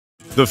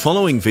The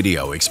following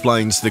video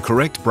explains the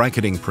correct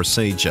bracketing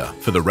procedure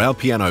for the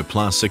RAUPIANO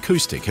Plus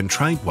acoustic and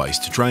trade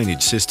waste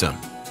drainage system.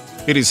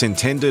 It is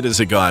intended as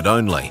a guide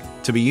only,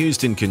 to be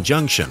used in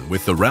conjunction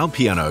with the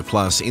RAUPIANO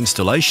Plus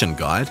installation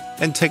guide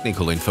and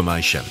technical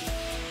information.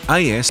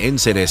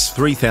 AS/NZS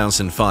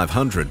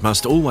 3500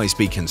 must always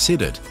be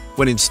considered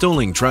when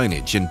installing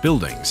drainage in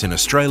buildings in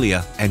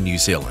Australia and New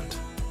Zealand.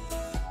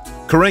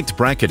 Correct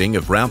bracketing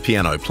of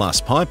RAUPIANO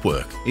Plus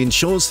pipework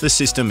ensures the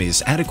system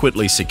is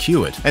adequately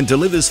secured and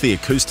delivers the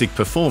acoustic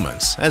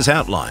performance as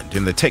outlined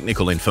in the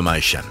technical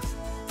information.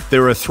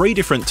 There are three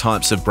different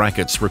types of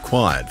brackets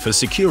required for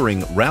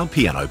securing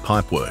RAUPIANO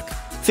pipework.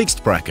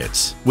 Fixed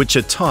brackets, which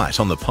are tight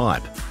on the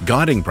pipe,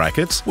 guiding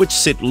brackets, which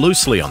sit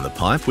loosely on the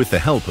pipe with the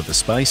help of a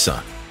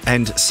spacer,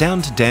 and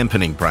sound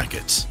dampening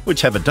brackets,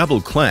 which have a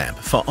double clamp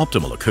for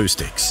optimal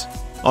acoustics.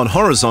 On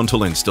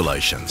horizontal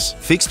installations,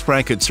 fixed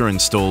brackets are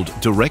installed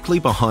directly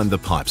behind the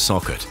pipe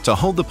socket to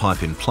hold the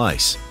pipe in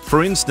place.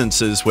 For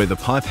instances where the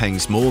pipe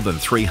hangs more than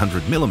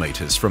 300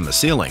 mm from the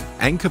ceiling,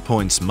 anchor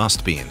points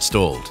must be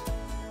installed.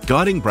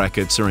 Guiding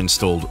brackets are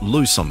installed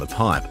loose on the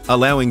pipe,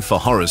 allowing for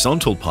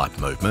horizontal pipe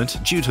movement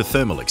due to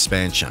thermal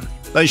expansion.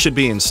 They should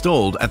be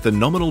installed at the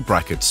nominal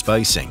bracket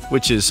spacing,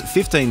 which is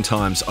 15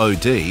 times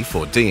OD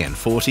for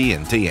DN40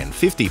 and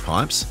DN50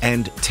 pipes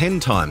and 10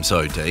 times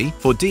OD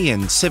for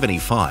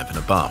DN75 and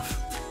above.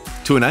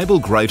 To enable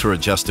greater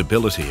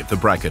adjustability of the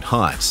bracket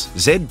heights,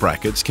 Z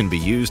brackets can be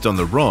used on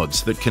the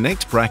rods that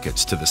connect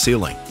brackets to the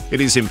ceiling.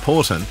 It is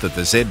important that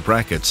the Z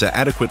brackets are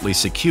adequately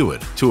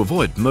secured to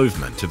avoid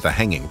movement of the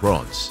hanging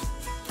rods.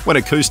 When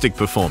acoustic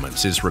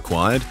performance is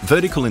required,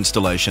 vertical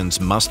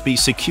installations must be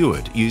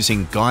secured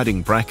using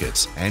guiding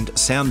brackets and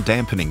sound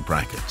dampening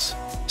brackets.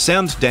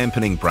 Sound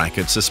dampening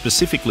brackets are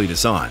specifically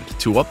designed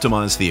to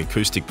optimize the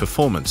acoustic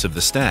performance of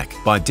the stack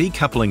by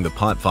decoupling the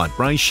pipe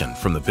vibration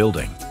from the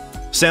building.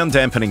 Sound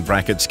dampening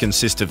brackets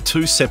consist of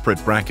two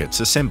separate brackets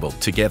assembled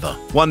together,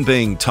 one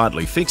being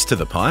tightly fixed to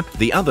the pipe,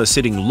 the other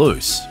sitting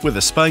loose with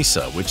a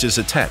spacer which is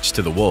attached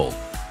to the wall.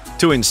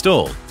 To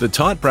install, the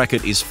tight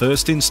bracket is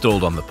first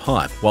installed on the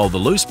pipe, while the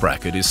loose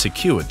bracket is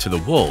secured to the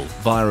wall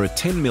via a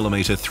 10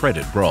 mm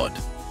threaded rod.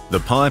 The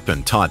pipe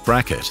and tight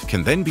bracket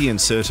can then be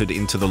inserted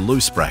into the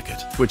loose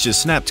bracket, which is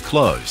snapped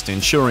closed,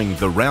 ensuring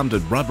the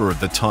rounded rubber of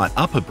the tight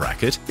upper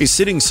bracket is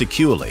sitting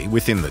securely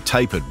within the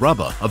tapered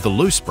rubber of the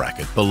loose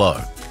bracket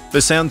below.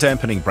 The sound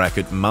dampening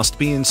bracket must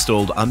be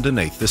installed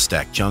underneath the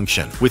stack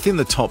junction, within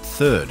the top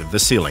third of the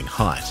ceiling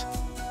height.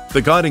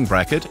 The guiding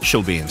bracket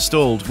shall be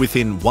installed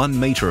within 1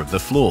 metre of the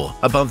floor,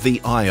 above the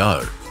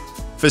I/O.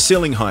 For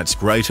ceiling heights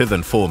greater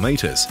than 4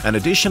 metres, an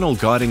additional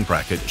guiding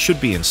bracket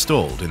should be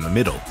installed in the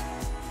middle.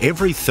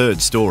 Every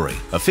third story,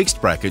 a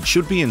fixed bracket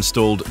should be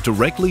installed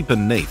directly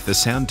beneath the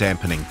sound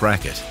dampening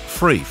bracket,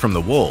 free from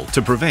the wall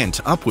to prevent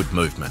upward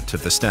movement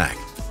of the stack.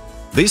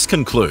 This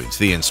concludes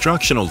the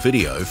instructional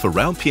video for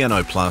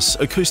RAUPIANO Plus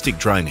acoustic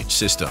drainage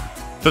system.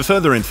 For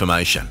further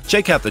information,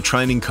 check out the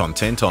training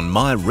content on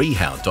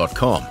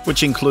myrehau.com,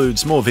 which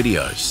includes more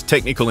videos,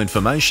 technical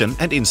information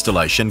and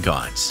installation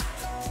guides.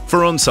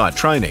 For on-site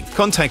training,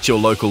 contact your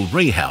local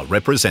REHAU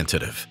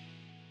representative.